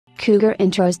Cougar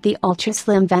intros the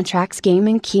ultra-slim Vantar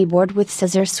gaming keyboard with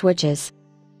scissor switches.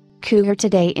 Cougar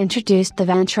today introduced the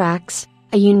Vantar,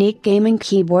 a unique gaming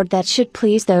keyboard that should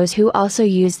please those who also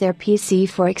use their PC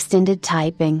for extended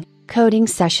typing, coding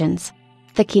sessions.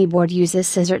 The keyboard uses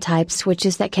scissor-type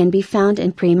switches that can be found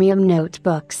in premium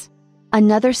notebooks.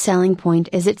 Another selling point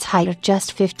is its height of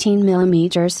just 15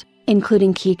 mm,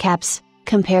 including keycaps,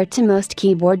 compared to most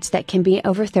keyboards that can be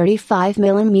over 35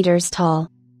 mm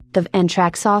tall. The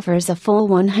Vantar offers a full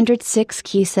 106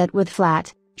 key set with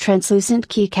flat, translucent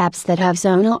keycaps that have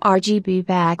zonal RGB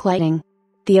backlighting.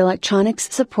 The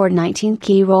electronics support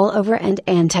 19-key rollover and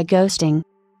anti-ghosting.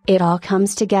 It all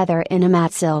comes together in a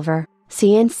matte silver,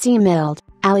 CNC milled,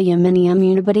 aluminium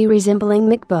unibody resembling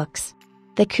MacBooks.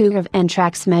 The Cougar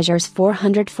Vantar measures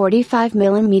 445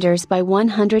 mm by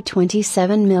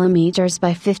 127 mm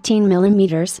by 15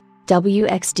 mm,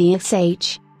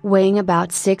 WXDSH, weighing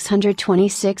about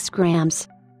 626 grams.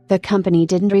 The company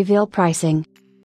didn't reveal pricing,